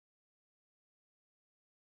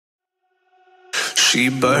She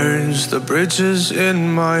burns the bridges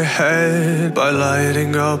in my head by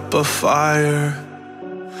lighting up a fire.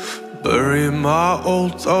 Bury my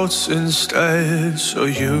old thoughts instead so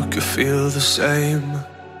you could feel the same.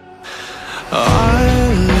 I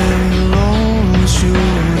live alone with you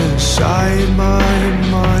inside my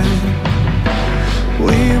mind.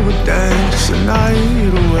 We would dance the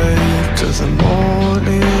night away to the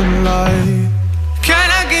morning light. Can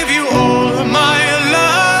I give you all of my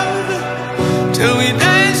love till we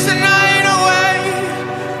dance the night away?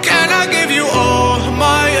 Can I give you all of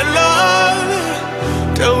my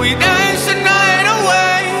love till we dance the night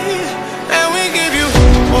away? And we give you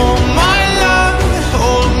all my love,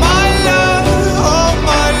 all my love, all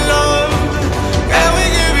my love. And we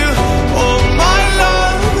give you all my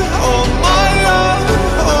love, all my love,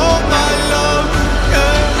 all my love.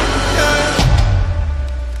 Yeah, yeah.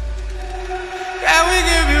 And we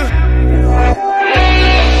give you.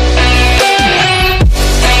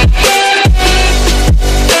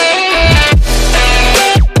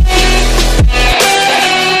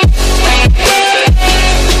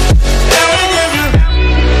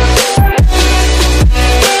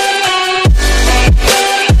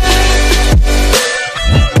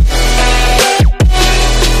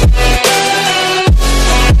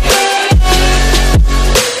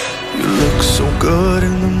 Good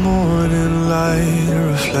in the morning light,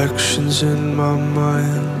 reflections in my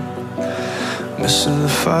mind. Missing the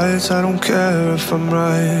fights, I don't care if I'm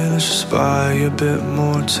right. Let's just buy a bit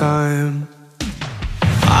more time.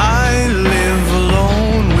 I live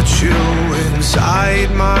alone with you inside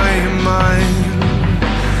my mind.